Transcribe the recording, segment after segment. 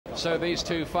So these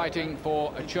two fighting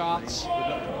for a chance to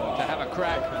have a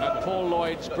crack at Paul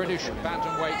Lloyd's British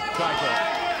Bantamweight title.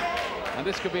 And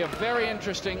this could be a very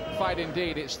interesting fight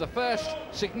indeed. It's the first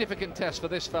significant test for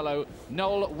this fellow,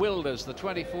 Noel Wilders, the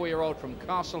 24-year-old from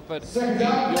Castleford,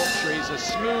 Yorkshire. He's a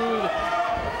smooth,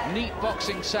 neat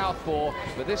boxing southpaw,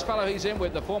 but this fellow he's in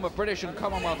with, the former British and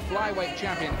Commonwealth flyweight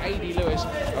champion Adey Lewis,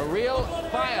 a real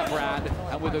firebrand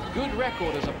and with a good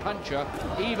record as a puncher,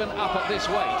 even up at this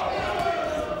weight.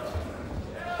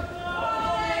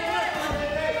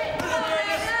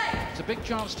 It's a big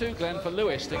chance too, Glenn, for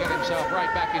Lewis to get himself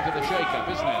right back into the shake-up,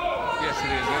 isn't it? Yes,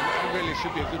 it is. It really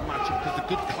should be a good matchup because the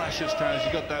good clash of styles.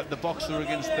 You've got the boxer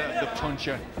against the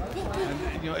puncher,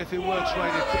 and you know, if it works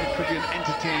right, it could be an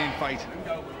entertaining fight.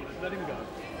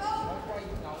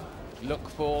 Look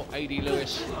for Adey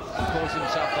Lewis, who calls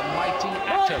himself the mighty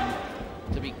atom,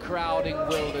 to be crowding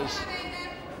Wilders,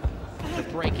 to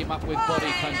break him up with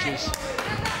body punches,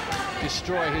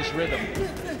 destroy his rhythm.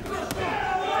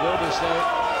 Wilders,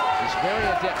 though, is very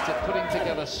adept at putting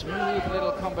together smooth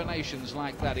little combinations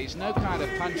like that. He's no kind of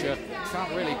puncher,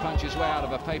 can't really punch his way out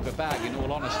of a paper bag, in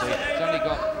all honesty. He's only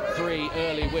got 3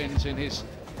 early wins in his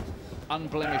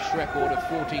unblemished record of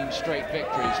 14 straight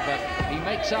victories, but he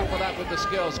makes up for that with the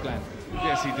skills, Glenn.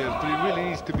 Yes, he does, but he really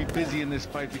needs to be busy in this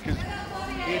fight because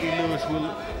Adey Lewis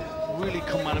will really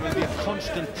come at him. It'll be a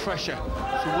constant pressure,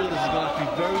 so Wilders is going to have to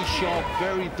be very sharp,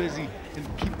 very busy,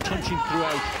 and keep punching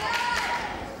throughout.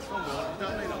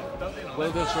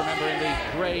 Wilders, remember, in the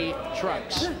grey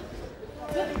trunks.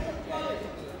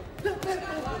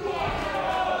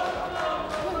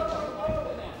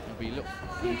 He'll be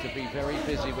looking to be very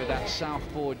busy with that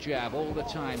southpaw jab all the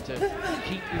time to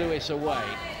keep Lewis away.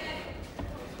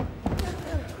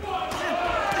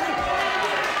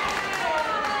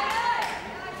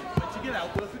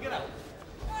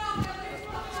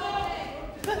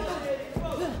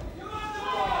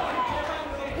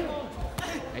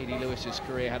 Adey Lewis's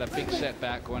career had a big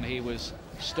setback when he was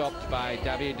stopped by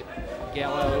David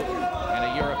Gallo in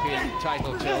a European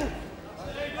title tilt.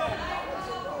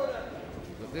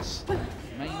 But this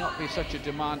may not be such a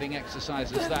demanding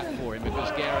exercise as that for him,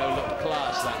 because Gallo looked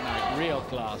class that night, real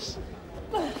class.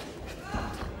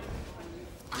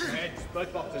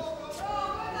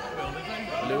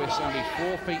 Lewis only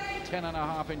 4 feet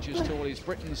 10.5 inches tall. He's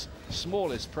Britain's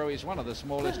smallest pro. He's one of the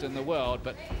smallest in the world,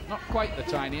 but not quite the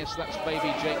tiniest. That's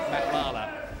baby Jake McLala.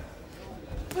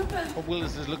 But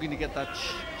Wilders is looking to get that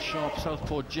sharp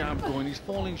southpaw jab going. He's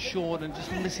falling short and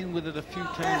just missing with it a few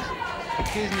times.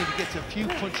 Occasionally he gets a few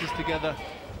punches together,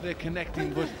 they're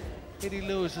connecting, but Adey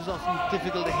Lewis is often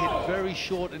difficult to hit, very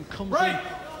short, and comes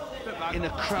in a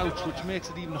crouch, which makes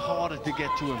it even harder to get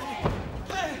to him.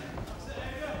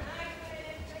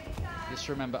 Just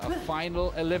remember, a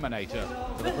final eliminator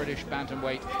for the British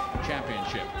Bantamweight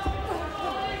Championship.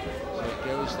 So it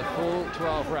goes the full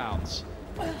 12 rounds.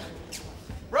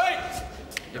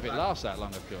 If it lasts that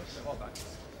long, of course.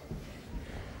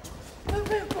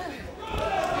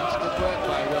 That's good work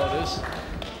by Wilders.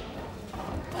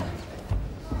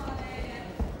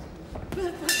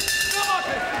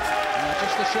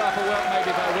 Just the sharper work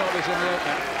maybe by Wilders in the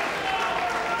opener.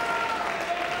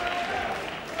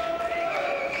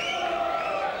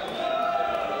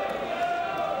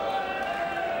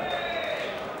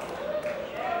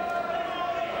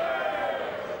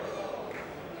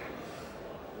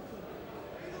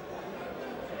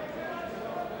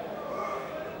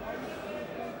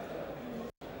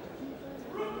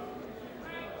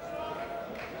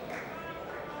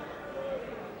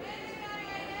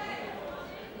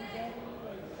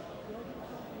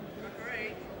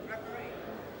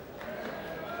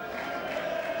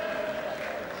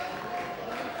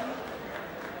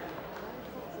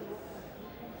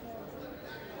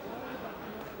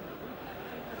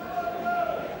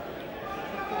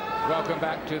 Welcome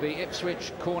back to the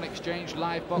Ipswich Corn Exchange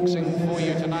live boxing for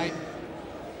you tonight.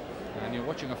 And you're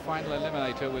watching a final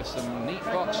eliminator with some neat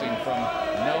boxing from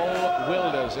Noel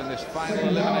Wilders in this final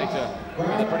eliminator for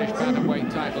the British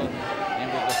Bantamweight title,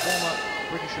 and with the former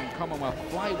British and Commonwealth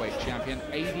flyweight champion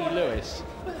Adey Lewis.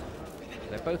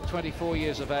 They're both 24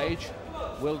 years of age.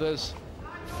 Wilders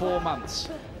 4 months,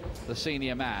 the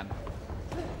senior man.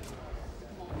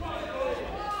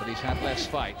 But he's had less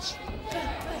fights.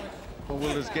 Well,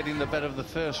 Wilders getting the better of the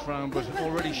first round, but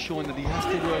already showing that he has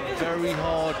to work very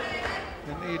hard.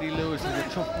 And Adey Lewis is a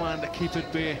tough man to keep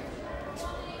at bay.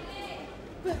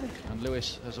 And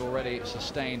Lewis has already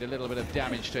sustained a little bit of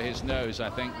damage to his nose, I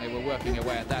think. They were working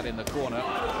away at that in the corner.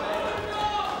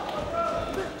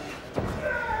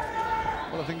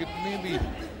 Well, I think it maybe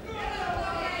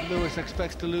Lewis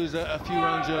expects to lose a few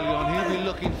rounds early on. He'll be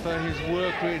looking for his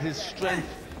work rate, his strength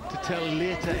to tell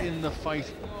later in the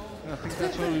fight. And I think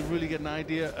that's where we really get an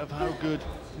idea of how good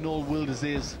Noel Wilders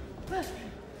is.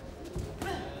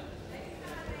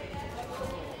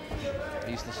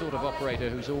 He's the sort of operator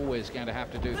who's always going to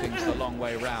have to do things the long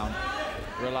way round,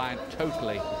 reliant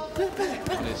totally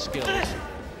on his skills.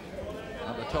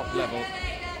 At the top level,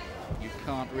 you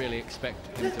can't really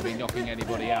expect him to be knocking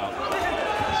anybody out.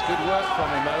 It's good work from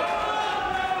him, though.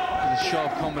 The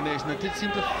sharp combination that did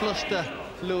seem to fluster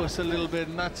Lewis a little bit,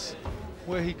 and that's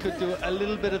where he could do a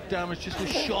little bit of damage just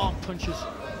with sharp punches.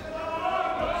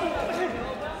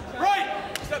 Right!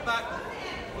 Step back.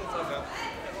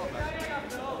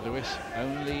 Lewis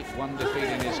only one defeat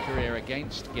in his career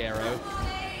against Guerrero,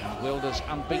 and Wilders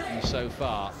unbeaten so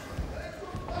far.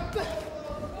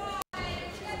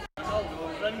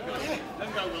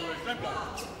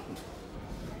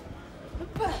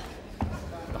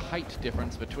 The height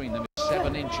difference between them is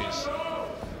 7 inches.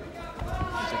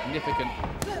 Significant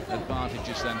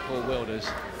advantages then for Wilders.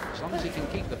 As long as he can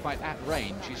keep the fight at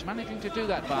range, he's managing to do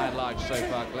that by and large so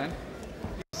far, Glenn.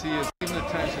 He is, even at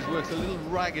times his work's a little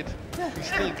ragged, he's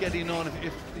still getting on.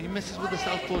 If he misses with the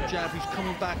southpaw jab, he's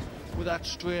coming back with that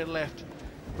straight left.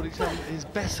 But he's having his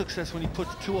best success when he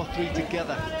puts 2 or 3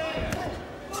 together.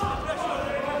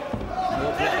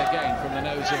 More blood again from the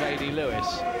nose of Adey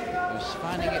Lewis, who's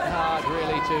finding it hard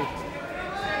really to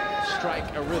strike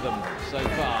a rhythm so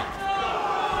far.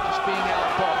 Just being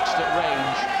outboxed at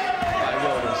range by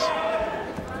Wilders.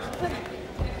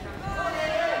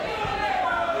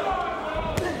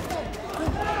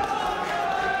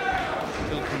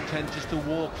 Just to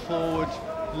walk forward,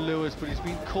 Lewis, but he's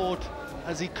been caught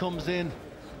as he comes in.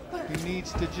 He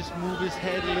needs to just move his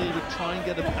head a little bit, try and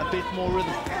get a bit more rhythm,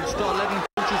 and start letting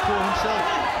punches go himself.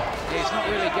 He's not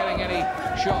really getting any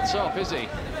shots off, is he?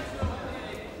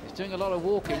 He's doing a lot of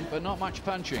walking, but not much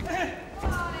punching.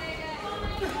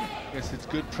 Yes, it's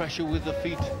good pressure with the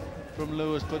feet from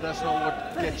Lewis, but that's not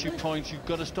what gets you points. You've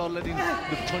got to start letting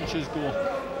the punches go.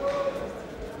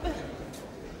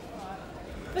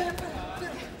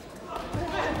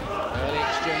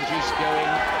 Going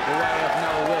the way of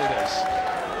Noel Wilders.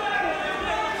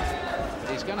 But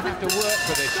he's going to have to work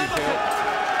for this, you feel.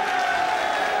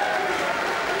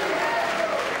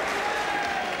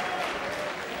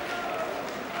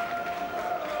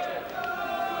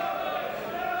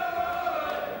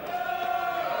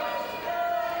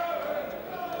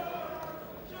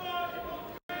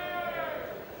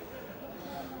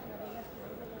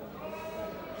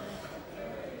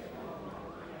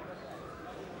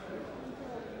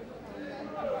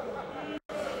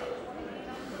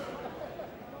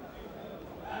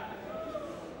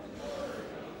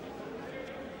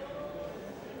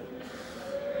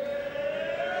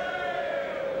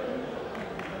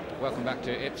 Welcome back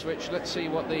to Ipswich. Let's see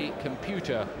what the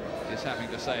computer is having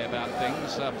to say about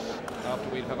things after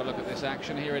we have a look at this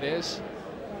action. Here it is.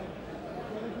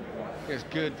 Yes,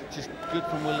 good. Just good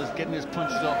from Wilders, getting his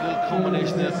punches off. Little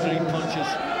combination there, 3 punches.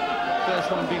 First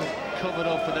one being covered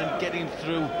up, and then getting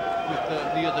through with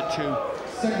the other 2.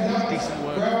 Decent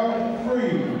work.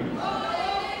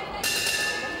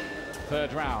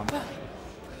 Third round.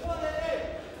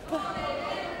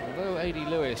 Although Adey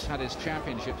Lewis had his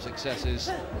championship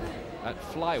successes at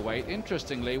flyweight,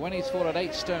 interestingly, when he's fought at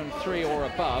 8 stone 3 or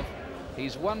above,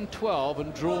 he's won 12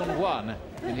 and drawn 1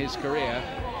 in his career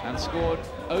and scored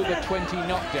over 20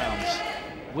 knockdowns.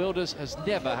 Wilders has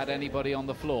never had anybody on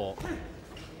the floor.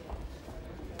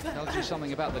 Tells you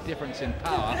something about the difference in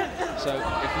power. So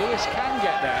if Lewis can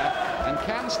get there and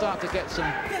can start to get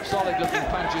some solid-looking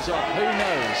punches off, who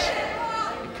knows?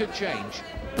 It could change.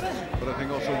 But I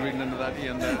think also reading into that,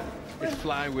 Ian, that it's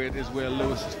flyweight is where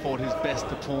Lewis has fought his best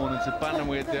opponents. At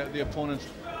bantamweight, the opponents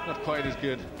not quite as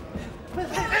good.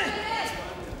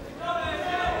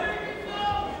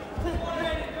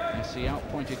 Yes, he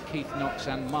outpointed Keith Knox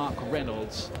and Mark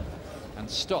Reynolds and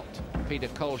stopped Peter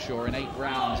Coleshaw in 8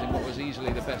 rounds in what was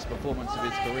easily the best performance of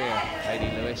his career,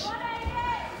 Adey Lewis.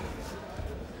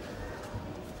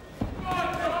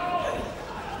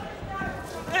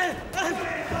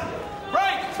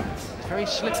 Very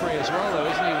slippery as well, though,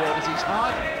 isn't he, Wilders? He's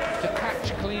hard to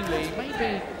catch cleanly.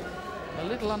 Maybe a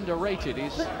little underrated.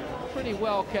 He's a pretty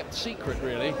well-kept secret,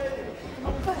 really.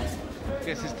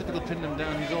 Yes, it's difficult pinning him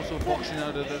down. He's also boxing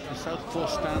out of the southpaw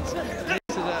stance. It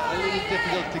makes it a little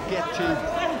difficult to get to.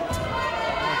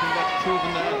 And I think that's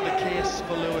proven the case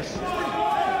for Lewis.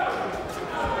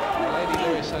 Well, Adey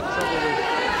Lewis had trouble with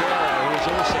Guerrero, who was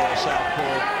also a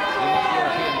southpaw in that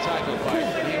European title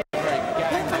fight, but he was very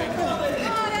gambling.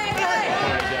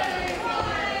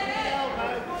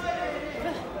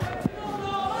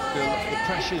 The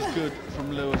pressure's good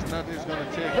from Lewis, and that is going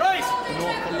to take an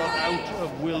awful lot out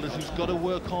of Wilders, who's got to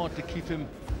work hard to keep him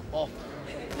off.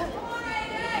 At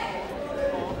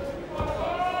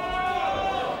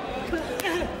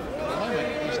the moment,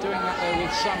 he's doing that though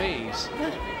with some ease.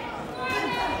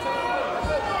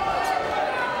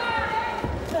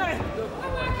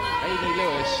 Adey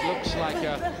Lewis looks like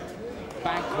a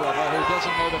bank robber who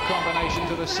doesn't know the combination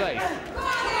to the safe.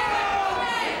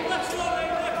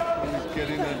 He's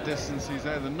getting the distance. He's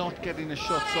either not getting the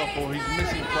shots up or he's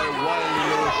missing quite wildly,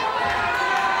 Lewis.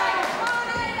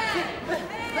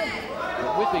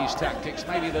 But with these tactics,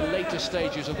 maybe the later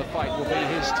stages of the fight will be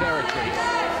his territory.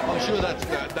 I'm sure that's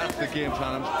the game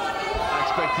plan. I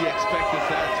expect he expected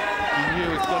that. He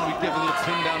knew it's going to be difficult to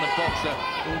pin down a boxer.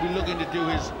 He'll be looking to do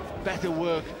his better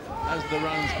work as the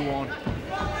rounds go on.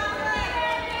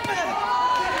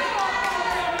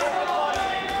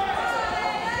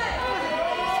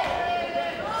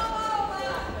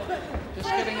 Just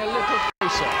getting a little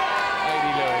closer,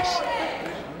 Adey Lewis.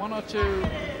 One or two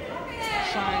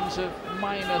signs of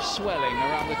minor swelling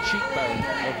around the cheekbone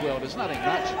of Wilders, nothing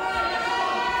much.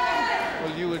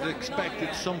 Well, you would expect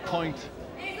at some point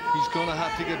he's going to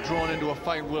have to get drawn into a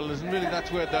fight, Wilders, and really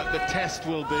that's where the test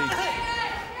will be.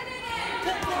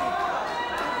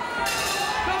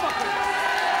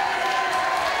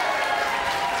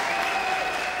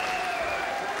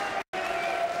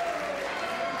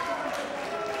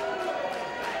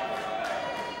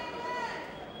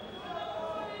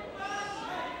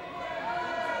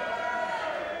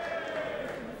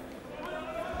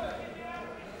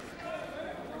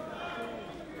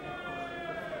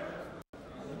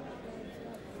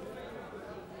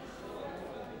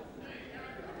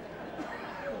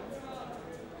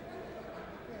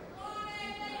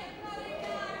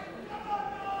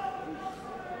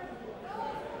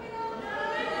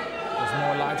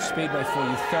 More live Speedway for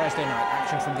you. Thursday night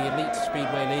action from the Elite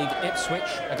Speedway League, Ipswich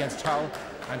against Hull,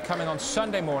 and coming on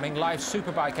Sunday morning, live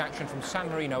Superbike action from San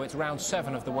Marino. It's round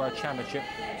 7 of the World Championship,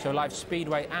 so live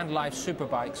Speedway and live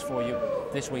Superbikes for you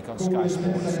this week on Sky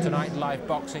Sports. Tonight, live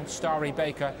boxing, Starry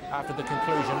Baker after the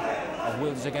conclusion of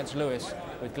Wilders against Lewis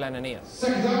with Glenn and Ian.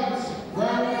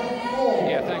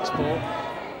 Yeah, thanks, Paul.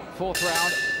 4th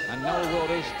round, and Noel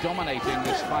Wilders dominating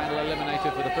this final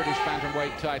eliminator for the British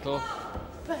Bantamweight title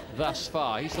thus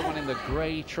far. He's the one in the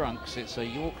grey trunks. It's a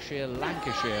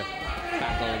Yorkshire-Lancashire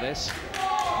battle, this.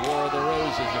 War of the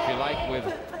Roses, if you like, with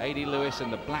Adey Lewis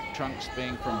and the black trunks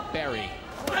being from Bury.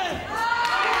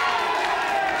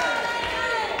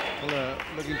 Well,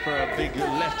 looking for a big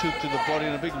left hook to the body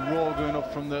and a big roar going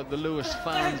up from the Lewis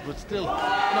fans, but still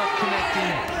not connecting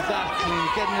that clean.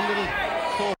 Getting a little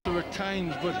closer at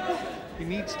times, but he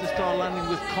needs to start landing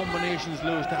with combinations,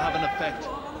 Lewis, to have an effect.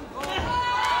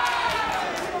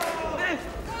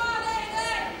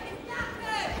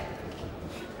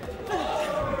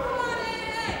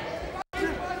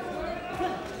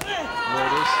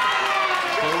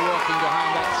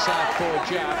 Southpaw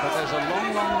jab, but there's a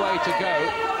long, long way to go.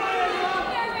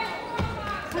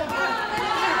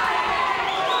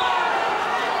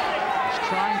 He's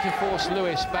trying to force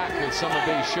Lewis back with some of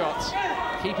these shots,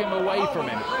 keep him away from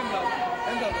him.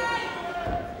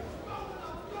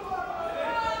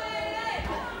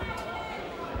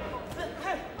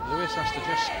 Lewis has to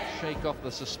just shake off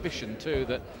the suspicion too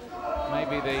that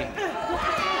maybe the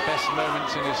best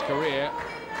moments in his career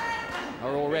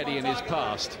are already in his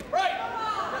past.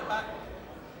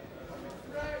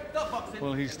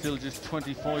 Well, he's still just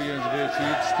 24 years of age, so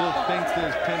you'd still think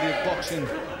there's plenty of boxing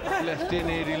left in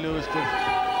Adey Lewis, but I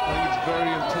think it's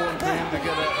very important for him to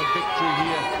get a victory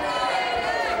here.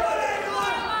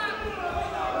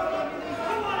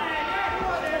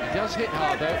 He does hit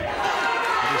hard, though.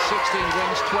 With his 16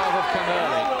 wins, 12 have come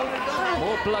early.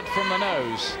 More blood from the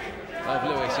nose of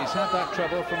Lewis. He's had that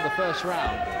trouble from the first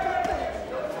round.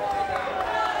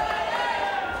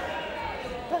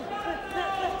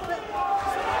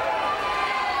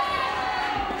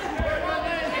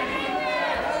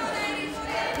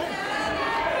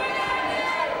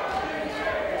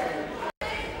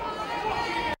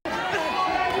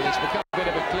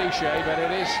 But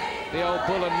it is the old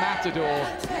bull and matador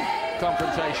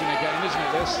confrontation again, isn't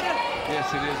it, this?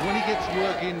 Yes, it is. When he gets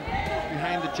working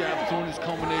behind the jab, throwing his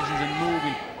combinations and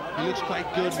moving, he looks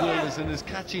quite good, Wilders, and is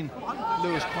catching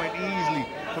Lewis quite easily.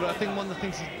 But I think one of the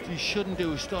things he shouldn't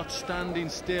do is start standing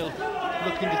still,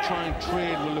 looking to try and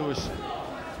trade with Lewis.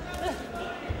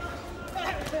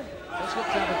 Let's look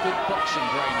to have a good boxing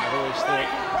brain, I've always thought,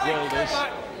 Wilders.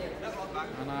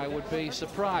 And I would be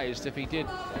surprised if he did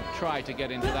try to get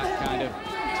into that kind of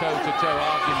toe-to-toe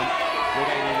argument with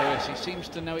Adey Lewis. He seems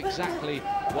to know exactly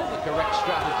what the correct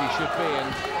strategy should be,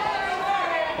 and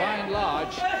by and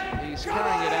large, He's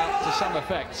carrying it out to some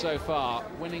effect so far,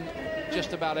 winning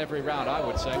just about every round, I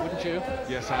would say, wouldn't you?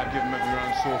 Yes, I've given every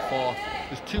round so far.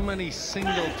 There's too many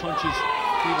single punches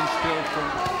even still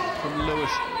from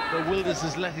Lewis. But Wilders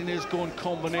is letting his go in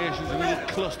combinations and little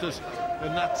clusters,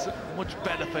 and that's much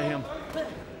better for him.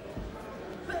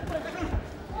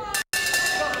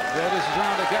 Wilders is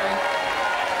round again.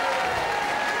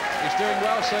 He's doing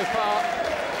well so far,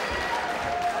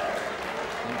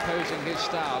 imposing his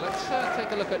style. Let's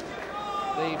take a look at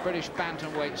the British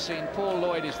bantamweight scene. Paul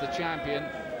Lloyd is the champion,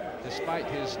 despite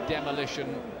his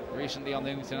demolition recently on the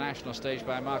international stage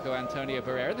by Marco Antonio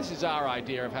Barrera. This is our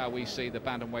idea of how we see the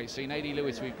bantamweight scene. Adey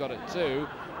Lewis we've got at 2,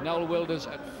 Noel Wilders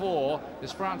at 4.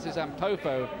 There's Francis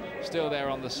Ampofo still there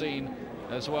on the scene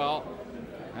as well,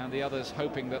 and the others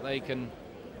hoping that they can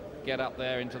get up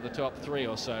there into the top 3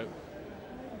 or so.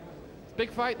 Big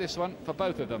fight, this one, for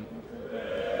both of them.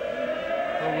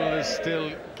 Well, Wilders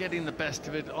still getting the best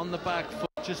of it on the back foot,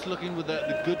 just looking with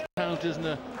the good counters and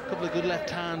a couple of good left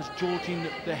hands, jolting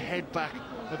the head back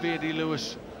of Adey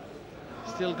Lewis.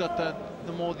 Still got the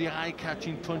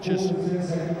eye-catching punches.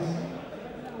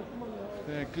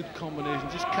 Yeah, good combination,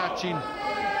 just catching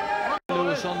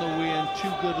Lewis on the way and 2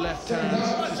 good left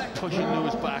hands, just pushing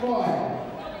Lewis back.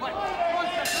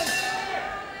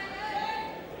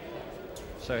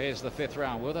 So here's the 5th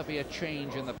round. Will there be a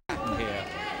change in the pattern here,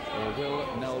 or will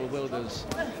Noel Wilders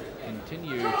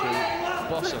continue to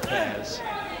boss affairs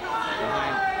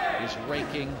behind his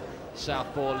raking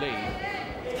southpaw lead?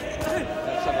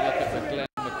 Let's have a look at the Glenn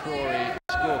McCrory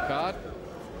scorecard.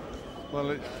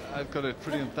 Well, I've got it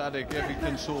pretty emphatic.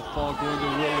 Everything so far going to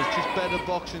Wilders. Just better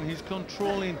boxing. He's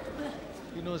controlling.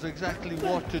 He knows exactly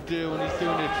what to do, and he's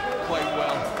doing it quite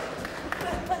well.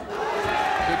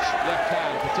 Good left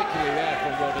hand, particularly there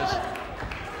from Wilders.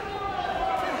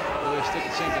 Lewis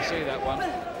didn't seem to see that one.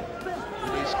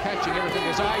 And he's catching everything.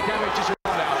 His eye damage is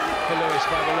run out for Lewis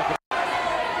by the look of it.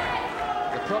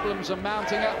 The problems are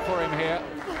mounting up for him here.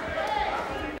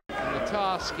 And the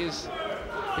task is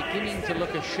beginning to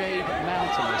look a shade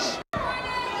mountainous.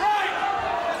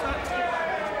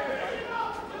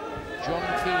 John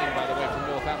Keane, by the way, from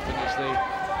Northampton is the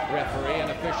referee, an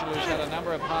official who's had a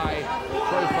number of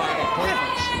high-profile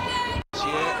appointments this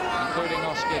year, including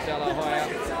Oscar De La Hoya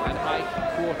and Ike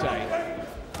Quarte.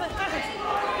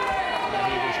 And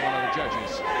he was one of the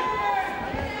judges.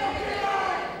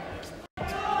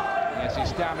 Yes,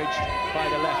 he's damaged by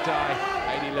the left eye,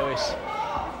 Adey Lewis.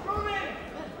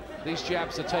 These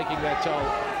jabs are taking their toll.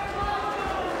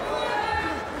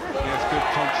 Yes, good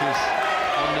punches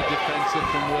on the defensive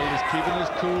from Wilders, keeping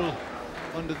us cool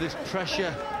under this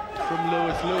pressure from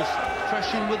Lewis. Lewis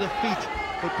pressuring with the feet,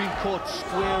 but being caught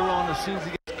square on as soon as he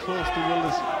gets close to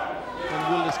Wilders, and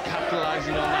Wilders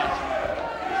capitalising on that.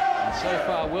 And so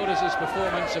far, Wilders'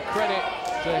 performance, a credit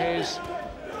to his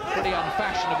pretty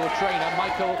unfashionable trainer,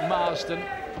 Michael Marsden,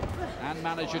 and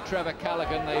manager Trevor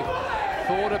Callaghan. They've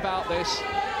thought about this,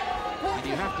 and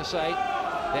you have to say,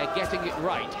 they're getting it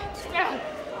right.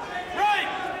 Right!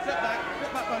 Step back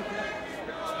both.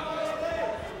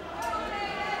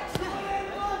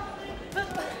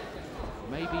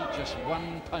 Maybe just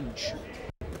one punch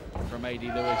from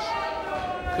Adey Lewis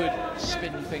could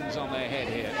spin things on their head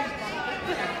here.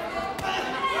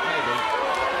 Maybe.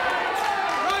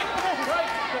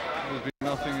 There's been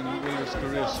nothing in Wilders'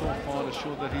 career so far to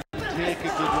show that he can take a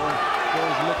good one. He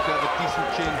always looked at a decent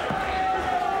chin.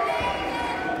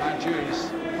 Mind you, he's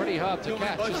pretty hard to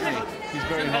catch, isn't he? He's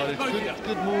very hard. It's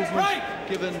good movement,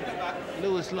 giving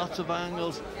Lewis lots of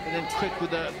angles, and then quick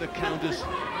with the counters.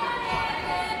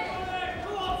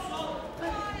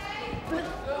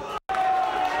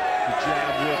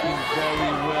 Working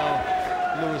very well.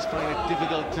 Lewis finding it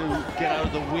difficult to get out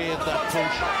of the way of that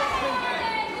punch.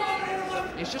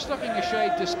 He's just looking a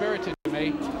shade dispirited to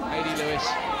me, Adey Lewis.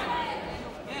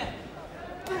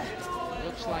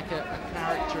 Looks like a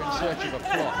character in search of a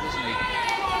plot, doesn't he?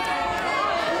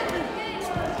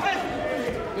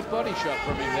 Good body shot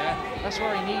from him there. That's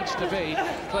where he needs to be,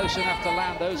 close enough to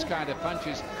land those kind of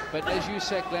punches. But as you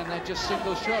said, Glenn, they're just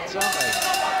single shots, aren't they?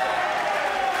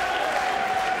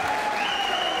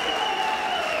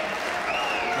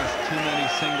 Too many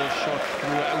single shots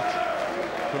throughout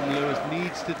from Lewis.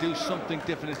 Needs to do something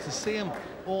different. It's the same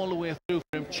all the way through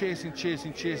for him, chasing.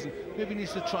 Maybe he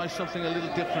needs to try something a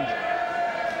little different.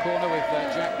 Corner with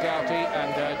Jack Doughty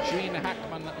and Gene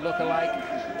Hackman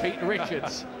look-alike Pete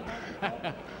Richards.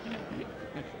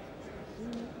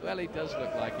 Well, he does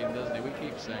look like him, doesn't he? We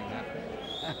keep saying that.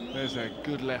 There's a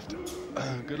good left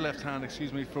hand,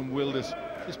 excuse me, from Wilders.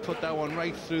 Just put that one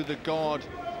right through the guard.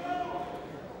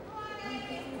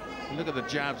 Look at the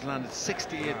jabs landed,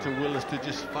 68 to Willis to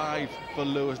just 5 for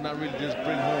Lewis, and that really does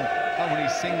bring home how many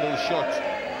single shots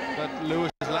that Lewis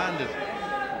has landed.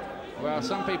 Well,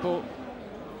 some people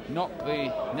knock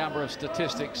the number of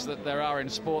statistics that there are in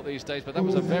sport these days, but that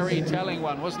was a very telling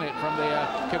one, wasn't it, from the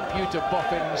computer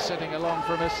boffins sitting along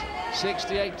from us.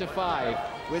 68 to 5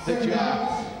 with the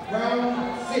jab.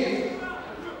 Round 6.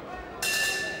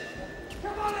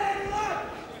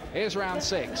 Here's round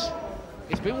 6.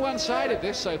 It's been one-sided,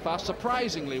 this so far,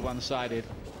 surprisingly one-sided.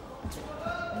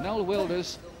 Noel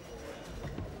Wilders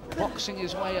boxing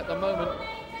his way at the moment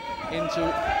into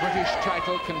British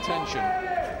title contention.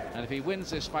 And if he wins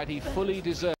this fight, he fully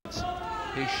deserves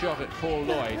his shot at Paul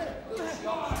Lloyd.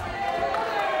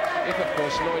 If, of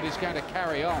course, Lloyd is going to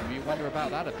carry on. You wonder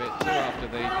about that a bit, too, after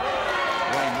the way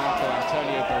Marco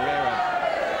Antonio Barrera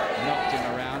knocked him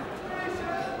around.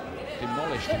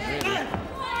 Demolished him, really.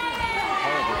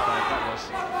 Horrible fight that was.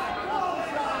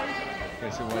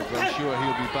 Yes, it was. I'm sure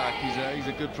he'll be back. He's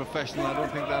a good professional. I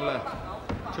don't think that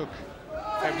took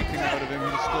everything out of him.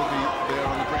 He'll still be there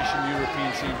on the British and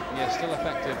European team. Yeah, still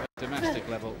effective at domestic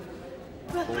level.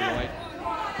 Paul Lloyd.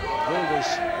 Wilders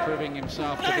proving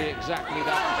himself to be exactly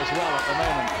that as well at the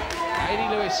moment. Adey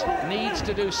Lewis needs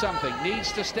to do something,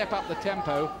 needs to step up the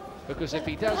tempo, because if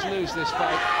he does lose this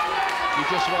fight, you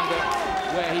just wonder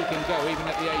where he can go, even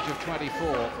at the age of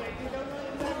 24.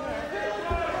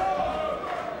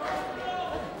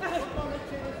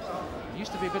 He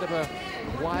used to be a bit of a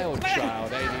wild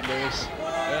child, Adey Lewis,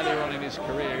 earlier on in his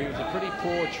career. He was a pretty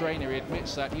poor trainer, he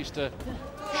admits that. He used to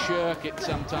shirk it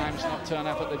sometimes, not turn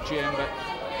up at the gym, but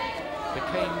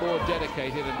became more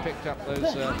dedicated and picked up those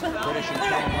British and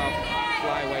Commonwealth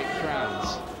flyweight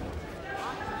crowns.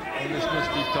 And this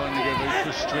must be starting to get very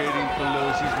frustrating for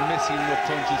Lewis. He's missing the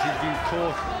punches. He's been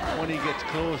caught when he gets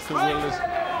close to Wilders,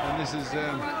 and this is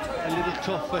a little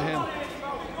tough for him.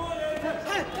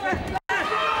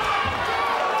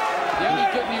 The only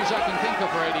good news I can think of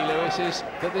for Adey Lewis is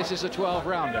that this is a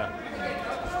 12-rounder.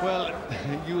 Well,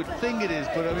 you would think it is,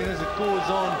 but I mean, as it goes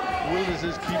on, Wilders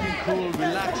is keeping cool,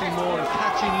 relaxing more, and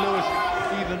catching Lewis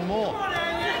even more.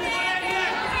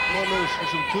 Well, Lewis with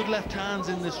some good left hands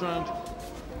in this round.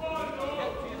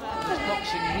 He's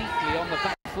boxing neatly on the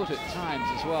back foot at times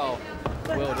as well.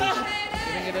 Wilders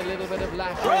giving it a little bit of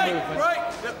lateral movement.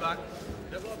 Step back.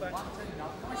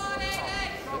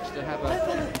 Looks to have a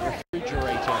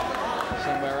refrigerator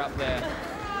somewhere up there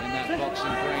in that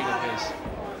boxing brain of his.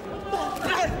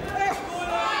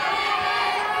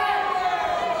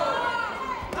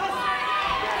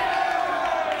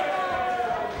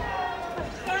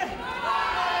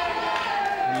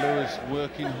 Lewis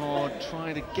working hard,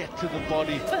 trying to get to the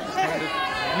body, trying to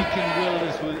weaken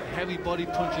Wilders with heavy body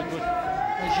punches, but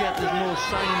as yet there's no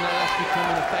sign that that's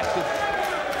becoming effective.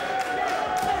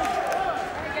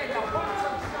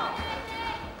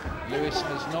 Lewis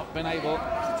has not been able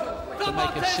to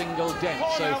make a single dent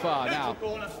so far. Now,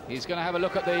 he's going to have a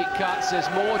look at the cuts. There's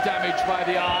more damage by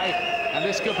the eye, and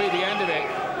this could be the end of it.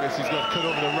 Yes, he's got cut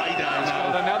over the right eye now. He's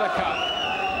got another cut.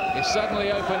 It's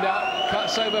suddenly opened up,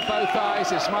 cuts over both eyes.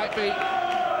 This might be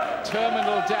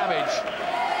terminal damage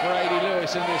for Adey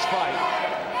Lewis in this fight.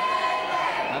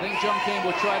 I think John King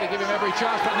will try to give him every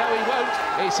chance, but no, he won't.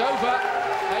 It's over.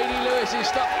 Adey Lewis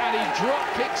is stuck, and he drop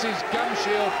kicks his gum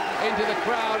shield into the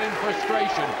crowd in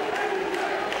frustration.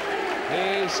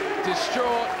 He's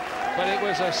distraught, but it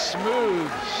was a smooth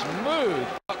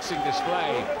boxing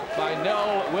display by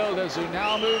Noel Wilders, who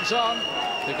now moves on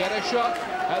to get a shot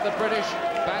at the British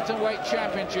Bantamweight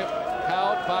Championship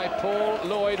held by Paul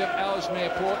Lloyd of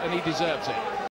Ellesmere Port, and he deserves it.